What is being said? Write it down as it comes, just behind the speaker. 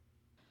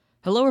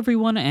Hello,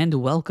 everyone, and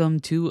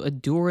welcome to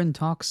Aduran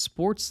Talks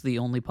Sports, the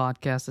only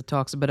podcast that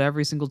talks about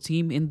every single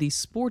team in the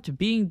sport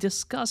being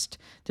discussed.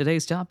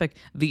 Today's topic,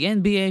 the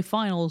NBA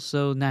Finals,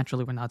 so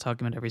naturally we're not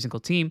talking about every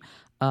single team.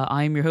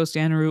 I am your host,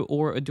 Andrew,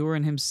 or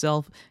Aduran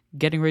himself,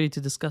 getting ready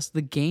to discuss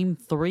the Game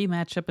 3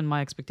 matchup and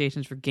my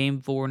expectations for Game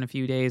 4 in a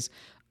few days.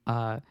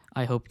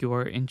 I hope you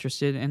are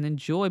interested and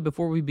enjoy.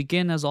 Before we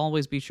begin, as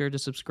always, be sure to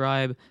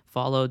subscribe,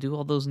 follow, do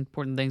all those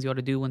important things you ought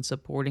to do when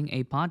supporting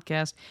a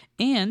podcast.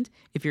 And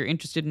if you're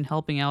interested in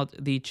helping out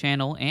the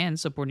channel and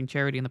supporting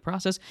charity in the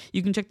process,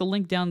 you can check the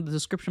link down in the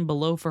description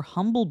below for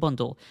Humble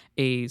Bundle,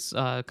 a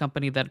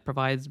company that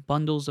provides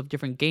bundles of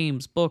different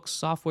games, books,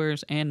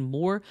 softwares, and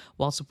more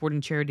while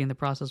supporting charity in the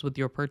process with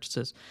your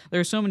purchases.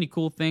 There are so many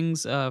cool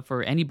things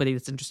for anybody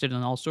that's interested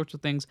in all sorts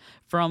of things,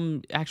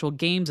 from actual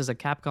games as a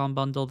Capcom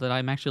bundle that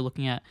I'm actually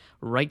looking at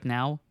right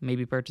now,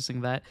 maybe purchasing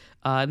that.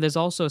 And there's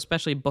also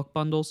especially book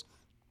bundles.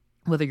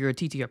 Whether you're a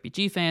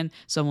TTRPG fan,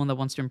 someone that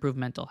wants to improve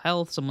mental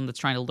health, someone that's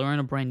trying to learn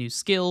a brand new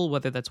skill,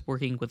 whether that's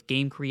working with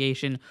game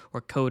creation or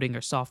coding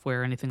or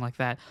software or anything like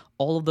that,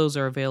 all of those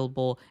are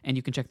available and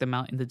you can check them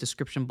out in the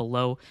description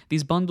below.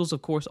 These bundles,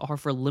 of course, are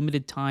for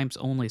limited times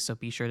only, so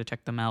be sure to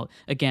check them out.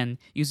 Again,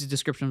 use the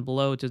description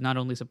below to not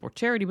only support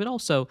charity, but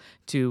also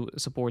to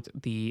support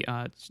the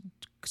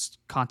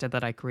content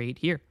that I create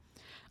here.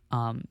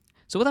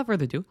 So without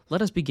further ado,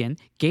 let us begin.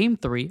 Game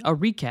 3, a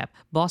recap.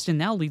 Boston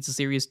now leads the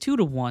series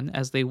 2-1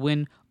 as they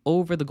win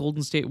over the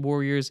Golden State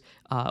Warriors.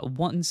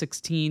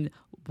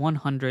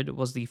 116-100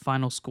 was the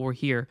final score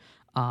here.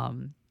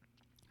 And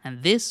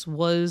this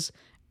was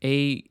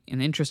an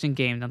interesting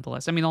game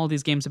nonetheless. I mean, all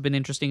these games have been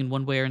interesting in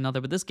one way or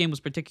another, but this game was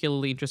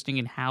particularly interesting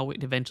in how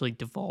it eventually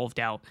devolved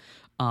out.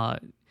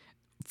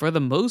 For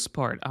the most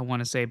part, I want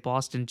to say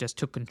Boston just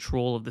took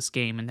control of this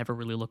game and never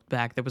really looked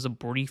back. There was a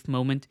brief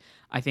moment,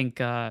 I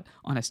think, on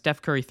a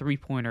Steph Curry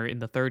three-pointer in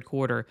the third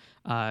quarter,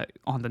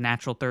 on the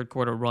natural third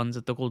quarter runs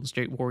that the Golden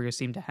State Warriors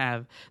seemed to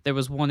have. There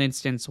was one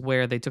instance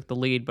where they took the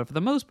lead, but for the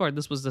most part,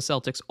 this was the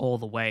Celtics all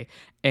the way.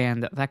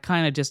 And that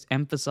kind of just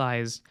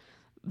emphasized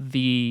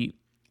the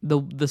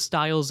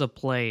styles of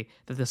play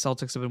that the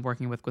Celtics have been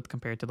working with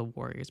compared to the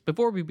Warriors.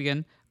 Before we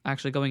begin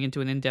actually going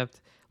into an in-depth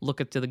look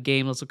at the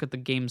game, let's look at the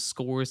game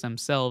scores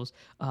themselves.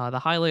 The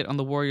highlight on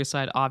the Warriors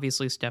side,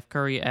 obviously Steph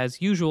Curry,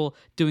 as usual,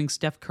 doing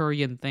Steph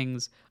Curry and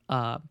things.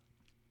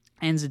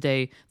 Ends the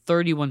day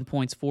 31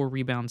 points, 4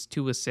 rebounds,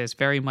 2 assists,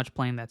 very much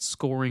playing that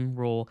scoring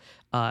role.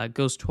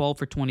 Goes 12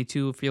 for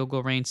 22 field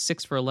goal range,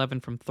 6 for 11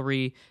 from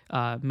 3,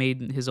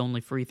 made his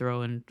only free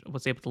throw and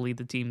was able to lead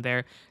the team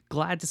there.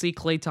 Glad to see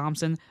Klay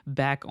Thompson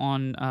back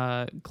on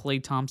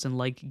Klay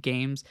Thompson-like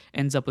games.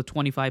 Ends up with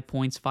 25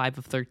 points, 5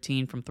 of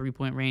 13 from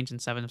 3-point range,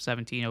 and 7 of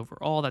 17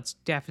 overall. That's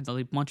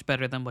definitely much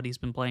better than what he's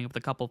been playing with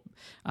the couple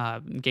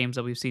games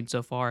that we've seen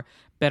so far.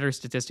 Better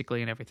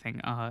statistically and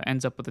everything.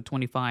 Ends up with a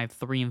 25,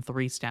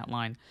 3-3 stat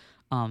line.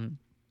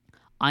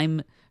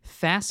 I'm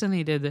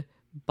fascinated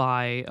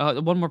by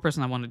one more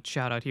person I want to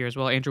shout out here as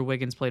well. Andrew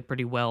Wiggins played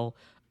pretty well,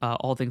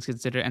 all things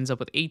considered. Ends up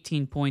with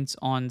 18 points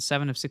on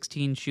 7 of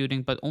 16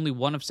 shooting, but only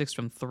 1 of 6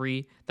 from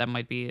 3. That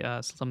might be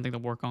something to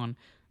work on.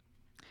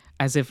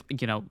 As if,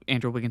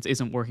 Andrew Wiggins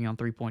isn't working on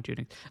three-point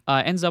shooting.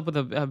 Ends up with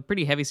a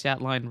pretty heavy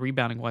stat line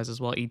rebounding-wise as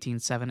well, 18,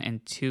 7,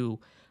 and 2.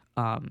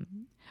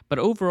 But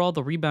overall,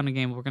 the rebounding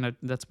game,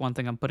 that's one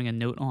thing I'm putting a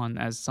note on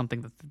as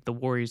something that the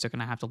Warriors are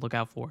going to have to look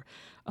out for.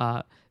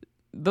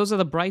 Those are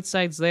the bright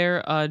sides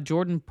there.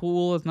 Jordan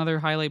Poole, another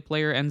highlight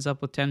player, ends up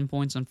with 10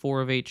 points on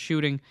 4 of 8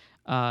 shooting.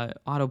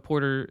 Otto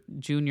Porter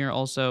Jr.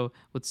 also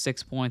with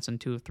 6 points and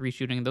 2 of 3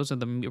 shooting. Those are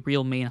the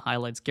real main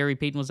highlights. Gary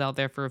Payton was out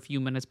there for a few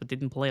minutes but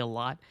didn't play a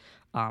lot.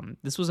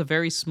 This was a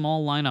very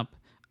small lineup.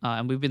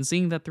 And we've been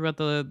seeing that throughout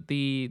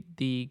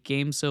the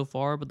game so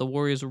far, but the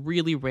Warriors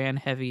really ran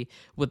heavy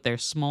with their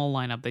small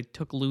lineup. They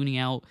took Looney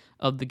out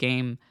of the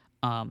game.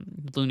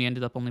 Looney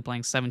ended up only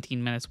playing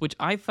 17 minutes, which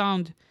I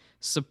found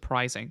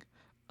surprising.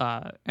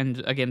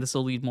 And again, this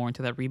will lead more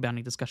into that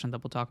rebounding discussion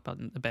that we'll talk about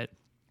in a bit.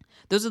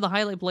 Those are the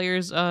highlight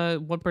players.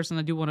 One person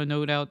I do want to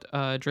note out,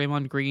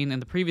 Draymond Green in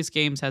the previous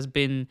games has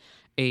been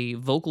a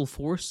vocal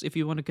force, if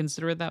you want to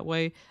consider it that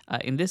way.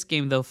 In this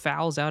game, though,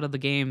 fouls out of the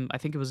game. I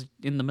think it was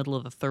in the middle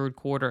of the third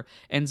quarter.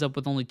 Ends up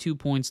with only 2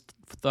 points,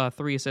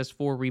 3 assists,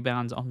 4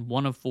 rebounds on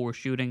 1 of 4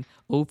 shooting.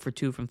 0 for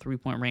 2 from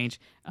 3-point range.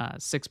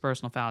 6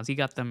 personal fouls. He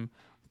got them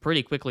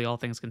pretty quickly, all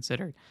things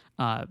considered.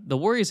 The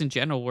Warriors in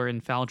general were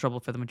in foul trouble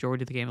for the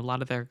majority of the game. A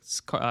lot of their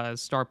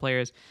star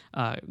players,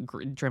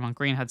 Draymond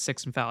Green had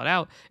 6 and fouled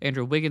out.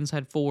 Andrew Wiggins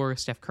had 4.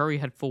 Steph Curry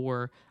had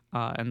 4.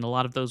 And a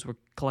lot of those were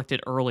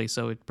collected early,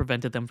 so it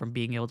prevented them from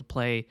being able to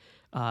play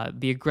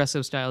the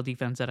aggressive style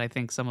defense that I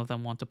think some of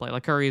them want to play.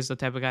 Like Curry is the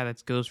type of guy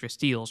that goes for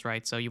steals,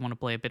 right? So you want to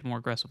play a bit more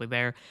aggressively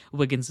there.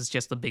 Wiggins is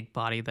just the big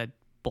body that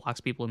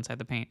blocks people inside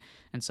the paint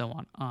and so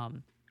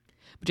on.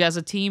 But as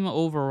a team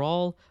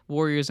overall,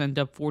 Warriors end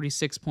up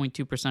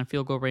 46.2%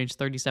 field goal range,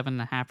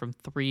 37.5 from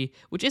three,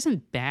 which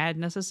isn't bad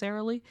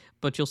necessarily,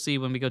 but you'll see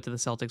when we go to the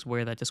Celtics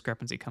where that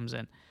discrepancy comes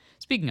in.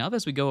 Speaking of,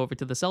 as we go over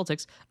to the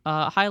Celtics,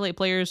 highlight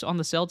players on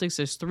the Celtics,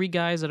 there's three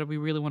guys that we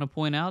really want to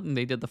point out, and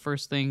they did the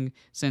first thing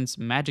since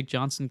Magic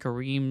Johnson,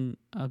 Kareem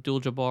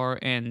Abdul-Jabbar,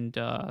 and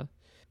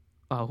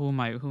who am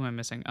I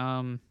missing?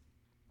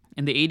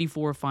 In the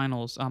 84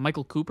 finals,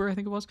 Michael Cooper, I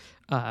think it was.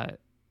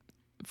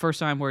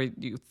 First time where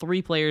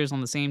three players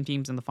on the same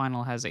teams in the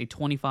final has a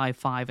 25,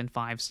 5, and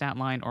 5 stat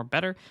line or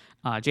better.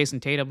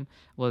 Jason Tatum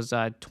was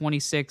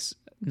 26,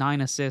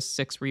 9 assists,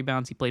 6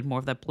 rebounds. He played more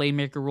of that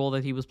playmaker role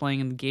that he was playing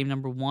in game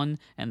number 1,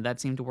 and that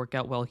seemed to work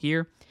out well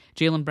here.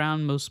 Jaylen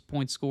Brown, most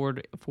points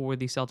scored for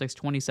the Celtics,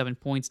 27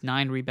 points,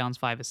 9 rebounds,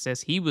 5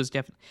 assists. He was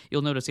definitely,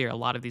 you'll notice here, a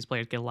lot of these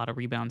players get a lot of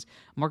rebounds.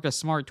 Marcus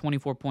Smart,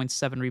 24 points,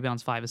 7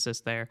 rebounds, 5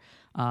 assists there.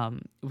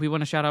 We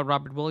want to shout out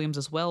Robert Williams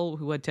as well,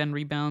 who had 10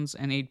 rebounds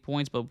and 8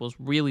 points, but was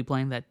really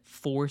playing that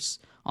force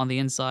on the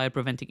inside,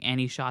 preventing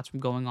any shots from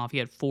going off. He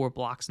had 4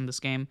 blocks in this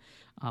game,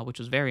 which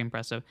was very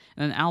impressive.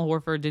 And then Al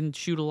Horford didn't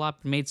shoot a lot,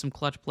 but made some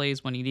clutch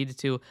plays when he needed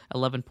to.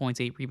 11 points,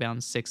 8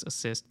 rebounds, 6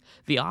 assists.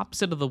 The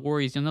opposite of the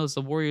Warriors, you'll notice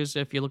the Warriors,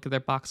 if you look at their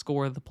box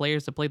score, the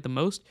players that played the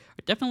most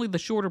are definitely the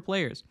shorter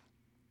players.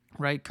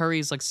 Right,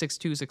 Curry's like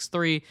 6'2",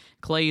 6'3".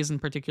 Clay isn't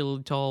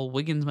particularly tall.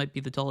 Wiggins might be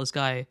the tallest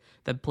guy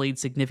that played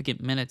significant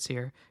minutes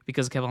here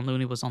because Kevin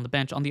Looney was on the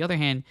bench. On the other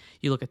hand,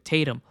 you look at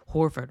Tatum,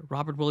 Horford,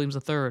 Robert Williams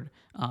III,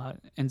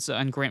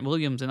 and Grant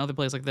Williams and other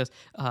players like this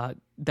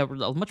that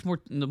were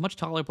much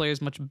taller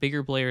players, much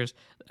bigger players,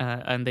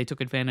 and they took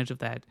advantage of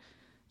that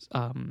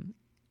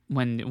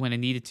when it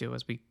needed to.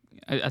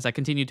 As I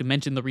continued to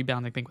mention the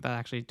rebounding thing without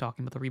actually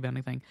talking about the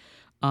rebounding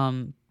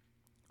thing.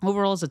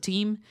 Overall, as a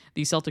team,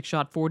 the Celtics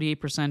shot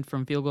 48%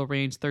 from field goal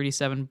range,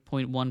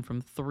 37.1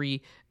 from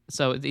three.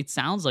 So it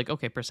sounds like,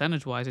 okay,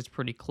 percentage-wise, it's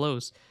pretty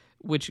close,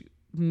 which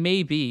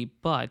may be,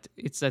 but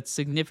it's that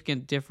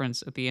significant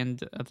difference at the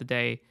end of the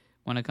day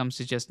when it comes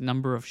to just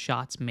number of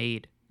shots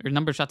made, or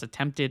number of shots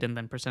attempted, and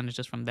then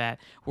percentages from that.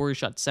 Warriors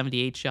shot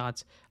 78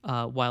 shots,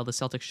 while the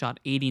Celtics shot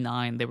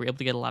 89. They were able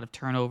to get a lot of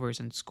turnovers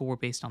and score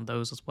based on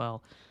those as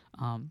well.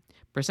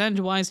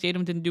 Percentage-wise,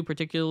 Tatum didn't do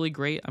particularly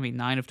great. I mean,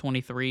 9 of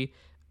 23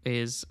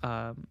 is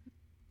let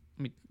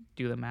me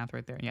do the math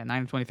right there. Yeah,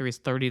 9 of 23 is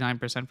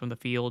 39% from the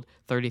field,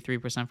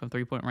 33% from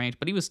three-point range,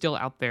 but he was still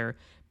out there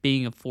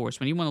being a force.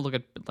 When you want to look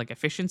at like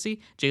efficiency,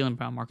 Jaylen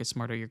Brown, Marcus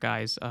Smart are your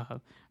guys.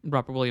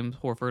 Robert Williams,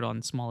 Horford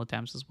on small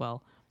attempts as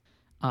well.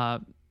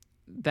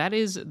 That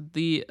is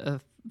the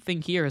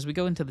thing here. As we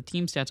go into the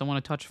team stats, I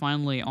want to touch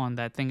finally on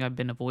that thing I've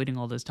been avoiding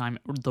all this time,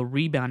 the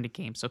rebounding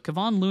game. So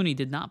Kevon Looney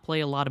did not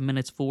play a lot of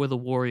minutes for the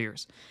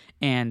Warriors,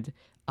 and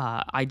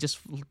I just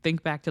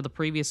think back to the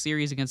previous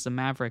series against the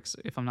Mavericks,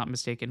 if I'm not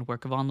mistaken, where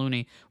Kevon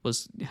Looney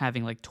was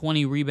having like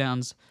 20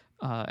 rebounds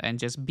and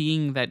just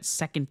being that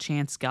second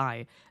chance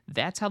guy.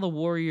 That's how the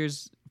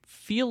Warriors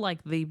feel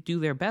like they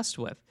do their best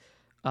with.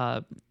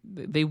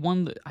 They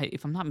won,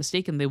 if I'm not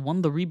mistaken, they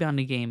won the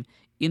rebounding game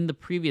in the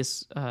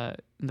previous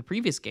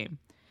game,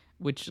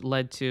 which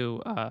led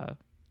to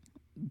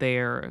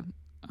their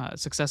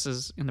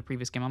successes in the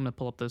previous game. I'm going to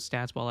pull up those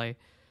stats while I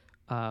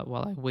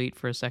wait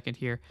for a second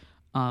here.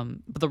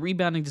 But the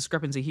rebounding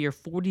discrepancy here,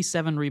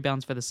 47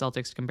 rebounds for the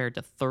Celtics compared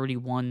to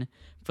 31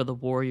 for the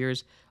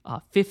Warriors.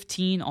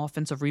 15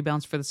 offensive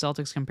rebounds for the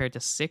Celtics compared to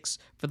 6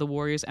 for the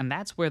Warriors, and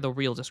that's where the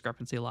real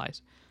discrepancy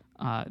lies.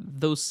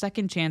 Those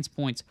second chance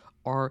points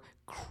are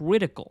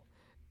critical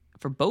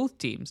for both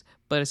teams,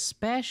 but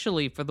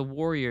especially for the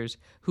Warriors,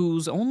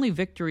 whose only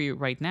victory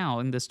right now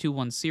in this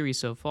 2-1 series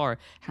so far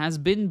has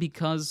been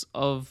because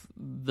of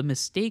the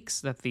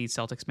mistakes that the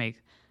Celtics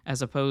make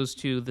as opposed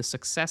to the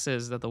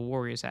successes that the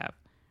Warriors have,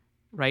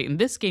 right? In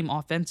this game,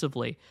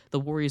 offensively, the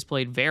Warriors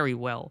played very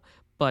well,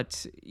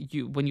 but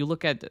when you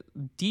look at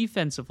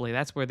defensively,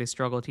 that's where they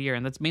struggled here,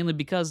 and that's mainly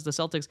because the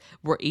Celtics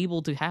were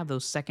able to have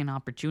those second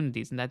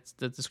opportunities, and that's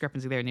the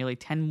discrepancy there. Nearly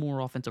 10 more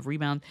offensive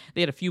rebounds.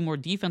 They had a few more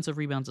defensive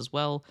rebounds as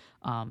well,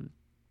 and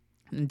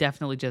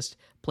definitely just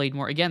played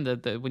more. Again,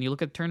 when you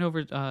look at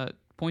turnovers,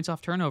 points off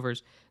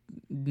turnovers,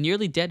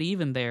 nearly dead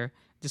even there,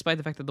 despite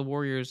the fact that the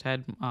Warriors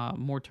had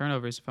more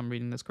turnovers, if I'm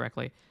reading this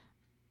correctly.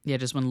 Yeah,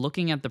 just when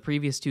looking at the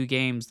previous 2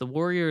 games, the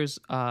Warriors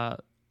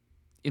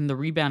in the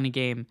rebounding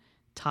game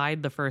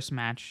tied the first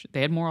match.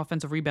 They had more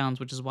offensive rebounds,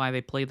 which is why they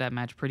played that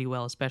match pretty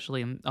well,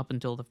 especially up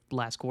until the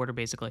last quarter,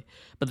 basically.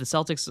 But the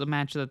Celtics, the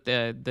match that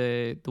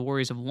the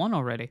Warriors have won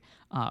already,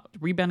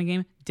 rebounding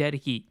game, dead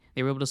heat.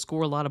 They were able to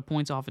score a lot of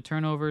points off of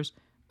turnovers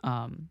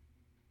and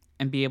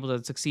be able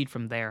to succeed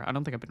from there. I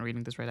don't think I've been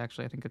reading this right,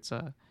 actually. I think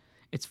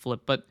it's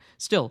flipped. But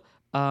still,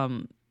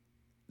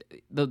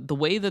 the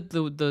way that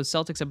the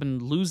Celtics have been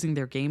losing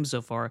their games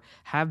so far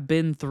have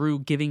been through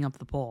giving up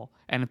the ball.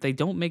 And if they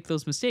don't make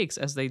those mistakes,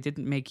 as they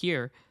didn't make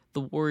here, the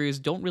Warriors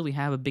don't really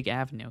have a big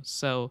avenue.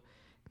 So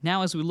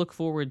now as we look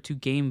forward to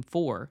Game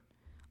 4,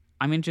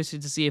 I'm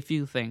interested to see a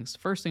few things.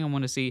 First thing I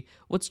want to see,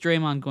 what's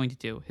Draymond going to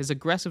do? His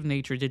aggressive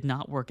nature did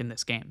not work in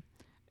this game.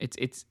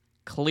 It's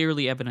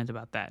clearly evident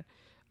about that.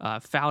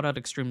 fouled out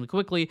extremely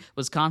quickly,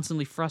 was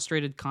constantly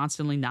frustrated,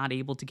 constantly not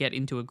able to get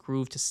into a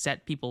groove to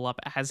set people up,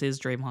 as is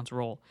Draymond's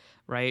role,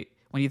 right?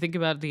 When you think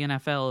about the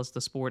NFL as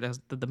the sport,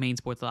 as the main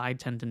sport that I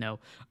tend to know,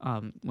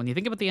 when you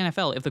think about the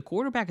NFL, if the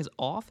quarterback is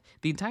off,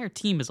 the entire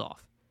team is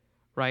off,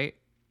 right?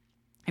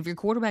 If your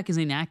quarterback is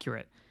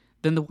inaccurate,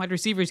 then the wide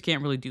receivers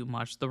can't really do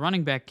much. The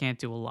running back can't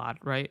do a lot,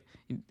 right?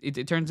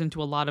 It turns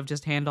into a lot of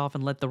just handoff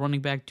and let the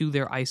running back do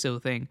their ISO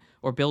thing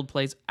or build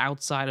plays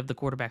outside of the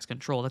quarterback's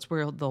control. That's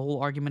where the whole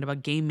argument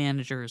about game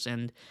managers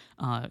and,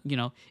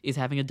 is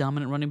having a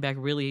dominant running back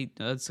really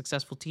a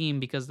successful team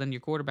because then your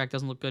quarterback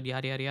doesn't look good,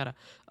 yada, yada, yada.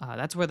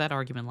 That's where that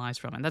argument lies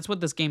from. And that's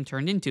what this game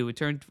turned into. It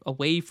turned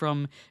away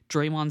from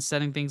Draymond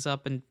setting things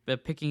up and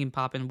picking and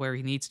popping where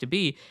he needs to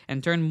be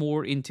and turned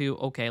more into,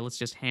 okay, let's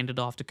just hand it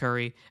off to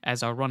Curry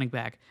as our running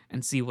back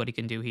and see what he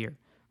can do here,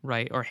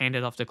 right? Or hand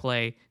it off to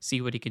Clay,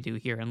 see what he can do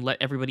here, and let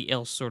everybody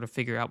else sort of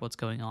figure out what's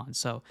going on.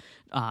 So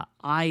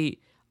I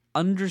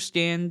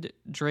understand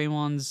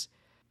Draymond's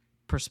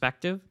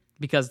perspective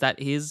because that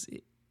is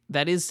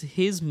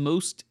his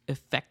most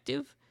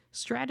effective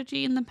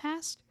strategy in the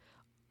past.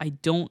 I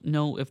don't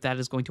know if that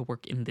is going to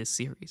work in this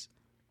series.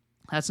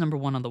 That's number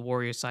one on the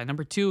Warriors side.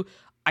 Number two,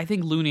 I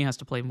think Looney has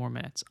to play more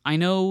minutes. I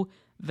know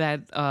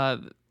that...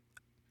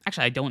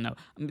 Actually, I don't know.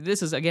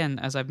 This is, again,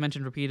 as I've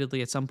mentioned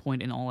repeatedly at some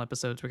point in all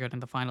episodes regarding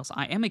the finals,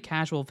 I am a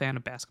casual fan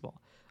of basketball.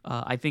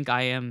 I think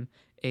I am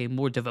a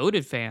more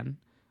devoted fan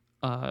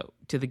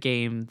to the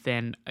game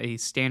than a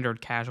standard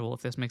casual,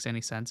 if this makes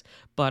any sense.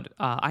 But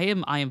I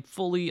am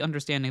fully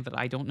understanding that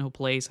I don't know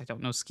plays, I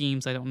don't know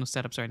schemes, I don't know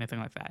setups or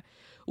anything like that.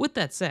 With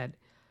that said,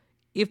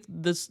 if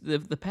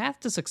the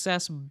path to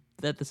success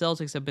that the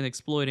Celtics have been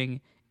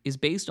exploiting is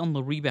based on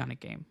the rebounding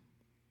game,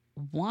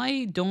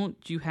 why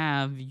don't you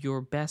have your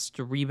best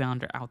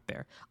rebounder out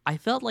there? I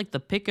felt like the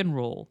pick and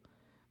roll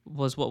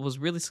was what was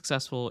really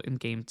successful in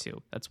Game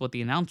 2. That's what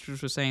the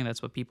announcers were saying.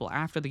 That's what people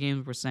after the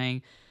game were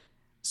saying.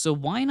 So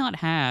why not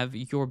have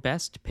your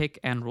best pick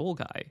and roll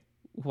guy,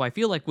 who I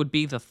feel like would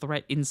be the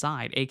threat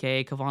inside,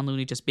 a.k.a. Kevon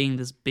Looney just being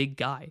this big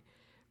guy?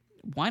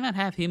 Why not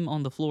have him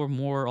on the floor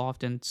more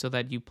often so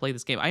that you play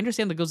this game? I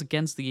understand that goes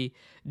against the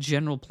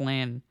general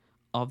plan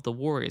of the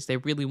Warriors. They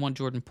really want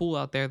Jordan Poole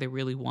out there. They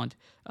really want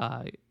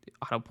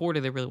Otto Porter.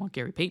 They really want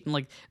Gary Payton,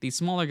 like these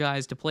smaller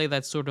guys to play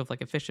that sort of like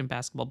efficient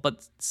basketball.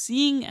 But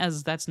seeing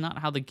as that's not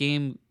how the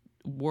game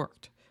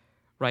worked,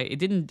 right? It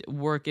didn't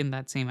work in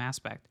that same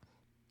aspect.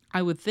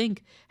 I would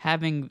think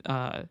having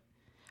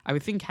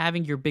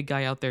your big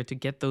guy out there to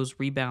get those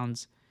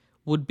rebounds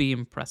would be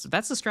impressive.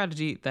 That's the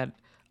strategy that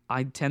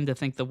I tend to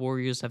think the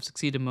Warriors have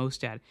succeeded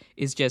most at,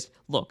 is just,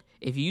 look,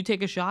 if you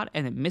take a shot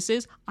and it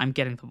misses, I'm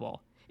getting the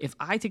ball. If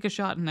I take a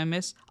shot and I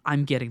miss,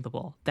 I'm getting the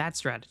ball. That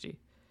strategy,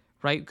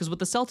 right? Because with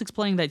the Celtics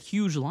playing that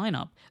huge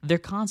lineup, they're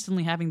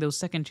constantly having those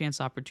second chance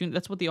opportunities.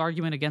 That's what the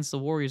argument against the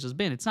Warriors has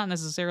been. It's not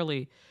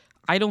necessarily,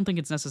 I don't think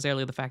it's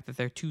necessarily the fact that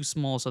they're too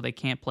small so they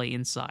can't play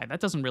inside.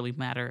 That doesn't really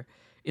matter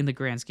in the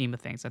grand scheme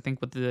of things. I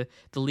think with the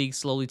league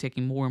slowly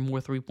taking more and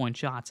more three-point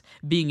shots,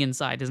 being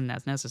inside isn't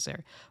as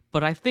necessary.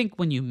 But I think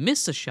when you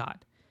miss a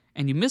shot,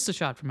 and you miss a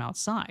shot from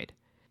outside,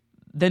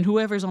 then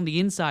whoever's on the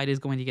inside is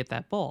going to get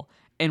that ball.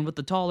 And with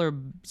the taller,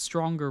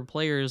 stronger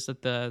players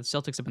that the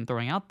Celtics have been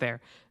throwing out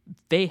there,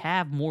 they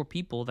have more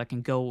people that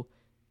can go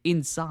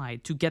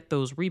inside to get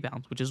those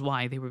rebounds, which is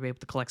why they were able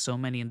to collect so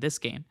many in this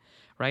game,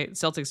 right?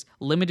 Celtics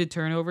limited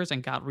turnovers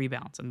and got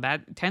rebounds, and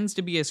that tends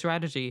to be a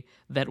strategy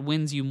that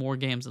wins you more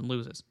games than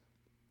loses.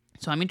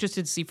 So I'm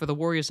interested to see for the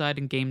Warriors side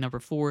in game number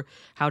 4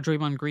 how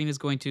Draymond Green is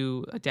going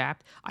to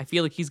adapt. I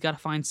feel like he's got to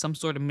find some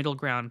sort of middle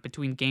ground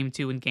between game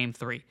 2 and game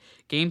 3.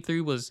 Game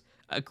 3 was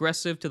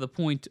aggressive to the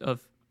point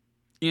of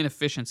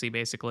inefficiency,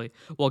 basically,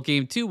 while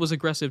game 2 was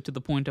aggressive to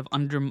the point of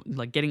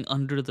getting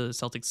under the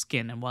Celtics'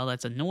 skin. And while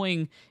that's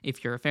annoying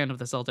if you're a fan of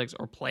the Celtics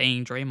or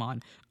playing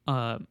Draymond,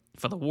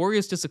 for the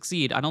Warriors to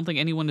succeed, I don't think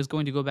anyone is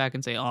going to go back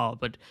and say, oh,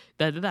 but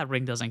that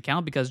ring doesn't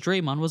count because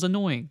Draymond was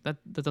annoying. That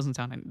doesn't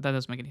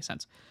make any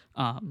sense.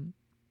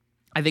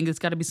 I think it's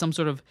got to be some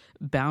sort of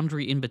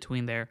boundary in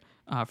between there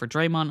for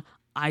Draymond.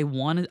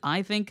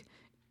 I think,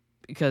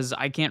 because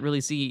I can't really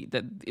see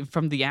that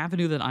from the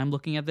avenue that I'm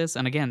looking at this,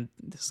 and again,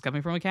 this is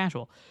coming from a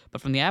casual,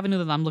 but from the avenue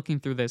that I'm looking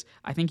through this,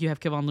 I think you have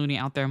Kevon Looney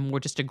out there more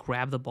just to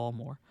grab the ball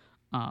more.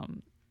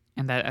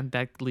 And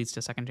that leads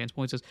to second chance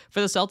points. For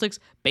the Celtics,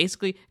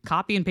 basically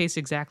copy and paste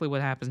exactly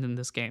what happened in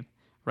this game,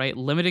 right?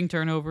 Limiting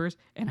turnovers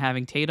and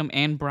having Tatum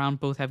and Brown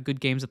both have good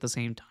games at the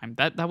same time.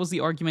 That was the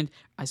argument,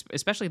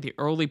 especially the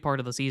early part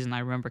of the season. I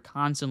remember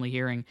constantly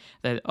hearing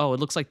that, it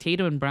looks like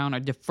Tatum and Brown are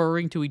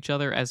deferring to each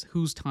other as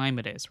whose time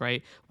it is,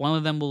 right? One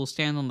of them will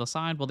stand on the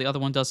side while the other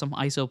one does some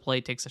ISO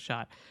play, takes a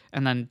shot,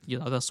 and then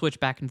they'll switch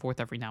back and forth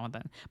every now and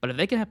then. But if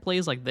they can have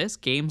plays like this,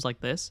 games like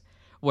this,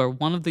 where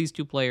one of these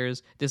two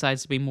players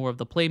decides to be more of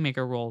the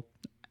playmaker role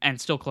and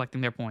still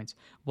collecting their points,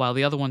 while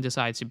the other one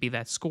decides to be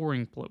that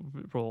scoring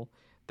role,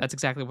 that's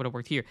exactly what it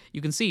worked here. You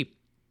can see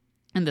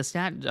in the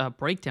stat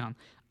breakdown,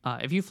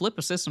 if you flip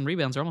assists and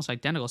rebounds, they're almost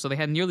identical. So they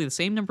had nearly the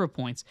same number of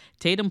points.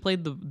 Tatum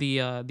played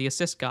the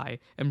assist guy,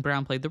 and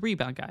Brown played the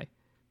rebound guy.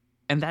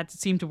 and that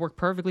seemed to work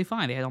perfectly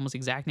fine. They had almost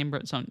exactly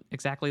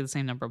the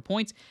same number of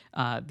points.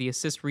 The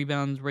assist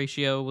rebound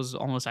ratio was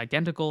almost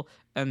identical,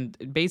 and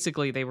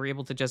basically they were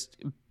able to just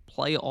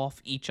play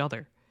off each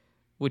other,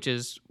 which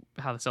is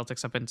how the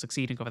Celtics have been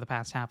succeeding over the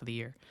past half of the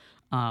year.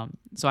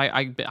 So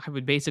I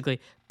would basically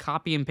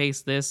copy and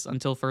paste this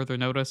until further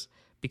notice,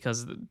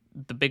 because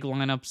the big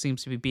lineup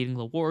seems to be beating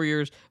the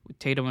Warriors, with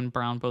Tatum and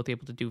Brown both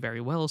able to do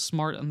very well.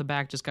 Smart on the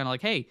back, just kind of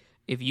like, hey,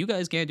 if you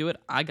guys can't do it,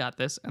 I got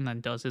this, and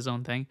then does his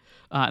own thing.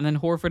 And then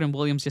Horford and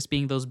Williams just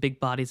being those big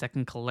bodies that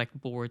can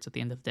collect boards at the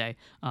end of the day.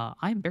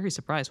 I'm very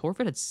surprised.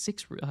 Horford had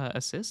 6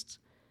 assists.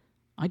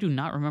 I do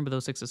not remember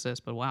those 6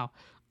 assists, but wow.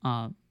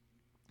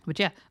 But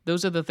yeah,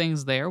 those are the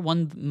things there.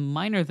 One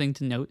minor thing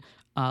to note,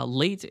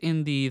 late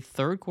in the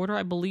third quarter,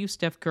 I believe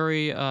Steph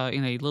Curry,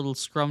 in a little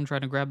scrum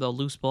trying to grab the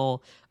loose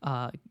ball,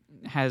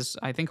 has,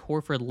 I think,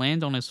 Horford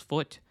land on his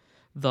foot,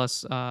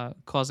 thus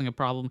causing a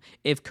problem.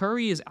 If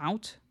Curry is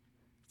out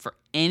for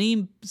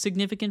any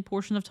significant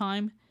portion of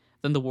time,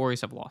 then the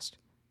Warriors have lost.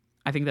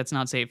 I think that's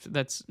not safe.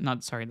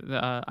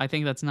 I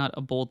think that's not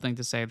a bold thing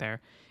to say there.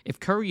 If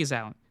Curry is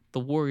out, the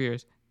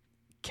Warriors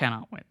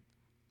cannot win.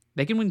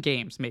 They can win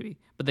games, maybe,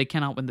 but they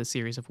cannot win the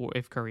series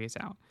if Curry is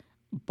out.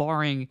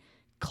 Barring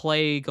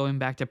Clay going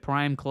back to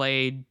prime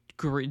Clay,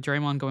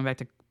 Draymond going back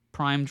to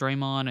prime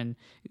Draymond, and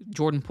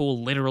Jordan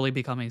Poole literally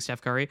becoming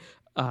Steph Curry,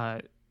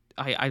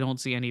 I don't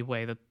see any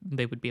way that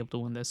they would be able to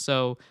win this.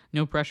 So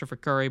no pressure for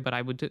Curry, but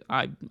I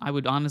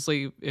would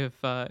honestly, if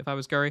I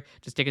was Curry,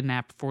 just take a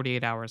nap for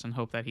 48 hours and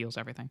hope that heals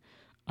everything.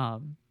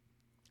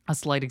 A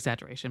slight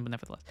exaggeration, but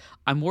nevertheless.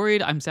 I'm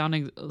worried I'm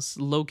sounding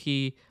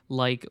low-key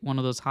like one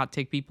of those hot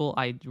take people.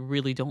 I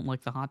really don't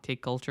like the hot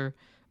take culture,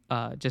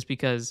 just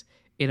because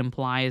it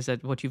implies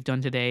that what you've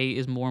done today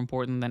is more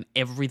important than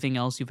everything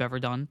else you've ever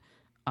done,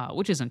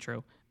 which isn't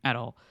true at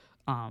all.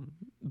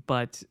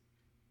 But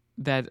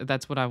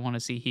that's what I want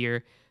to see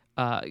here.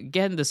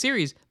 Again, the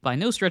series, by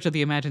no stretch of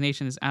the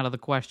imagination, is out of the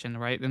question,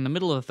 right? In the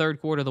middle of the third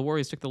quarter, the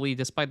Warriors took the lead,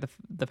 despite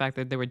the fact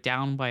that they were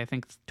down by, I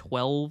think,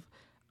 12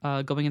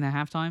 going into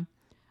halftime.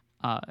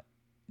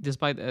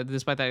 Despite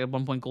that, at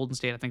one point, Golden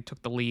State, I think,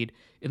 took the lead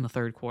in the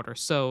third quarter.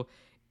 So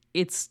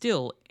it's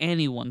still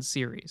anyone's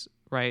series,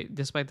 right?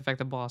 Despite the fact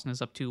that Boston is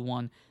up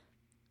 2-1,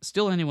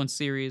 still anyone's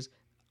series.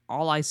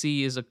 All I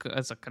see is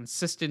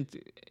consistent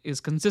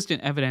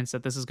evidence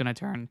that this is going to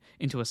turn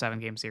into a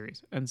 7-game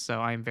series, and so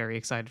I'm very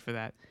excited for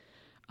that.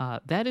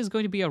 That is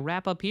going to be a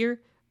wrap up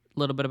here. A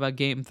little bit about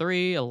Game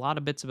 3, a lot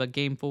of bits about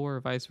Game 4, or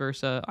vice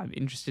versa. I'm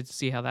interested to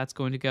see how that's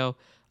going to go.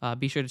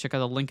 Be sure to check out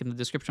the link in the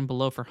description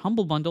below for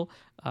Humble Bundle.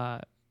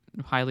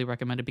 Highly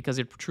recommend it, because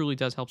it truly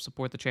does help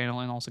support the channel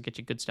and also get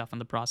you good stuff in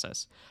the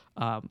process.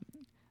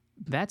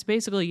 That's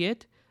basically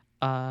it.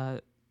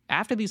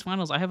 After these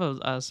finals, I have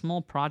a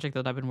small project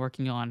that I've been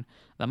working on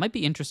that might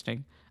be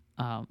interesting.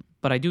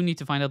 But I do need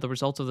to find out the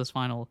results of this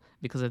final,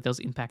 because it does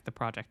impact the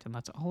project, and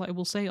that's all I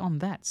will say on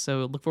that.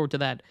 So look forward to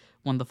that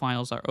when the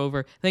finals are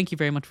over. Thank you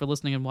very much for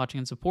listening and watching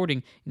and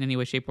supporting in any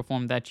way, shape, or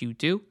form that you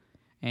do.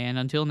 And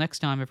until next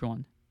time,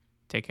 everyone,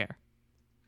 take care.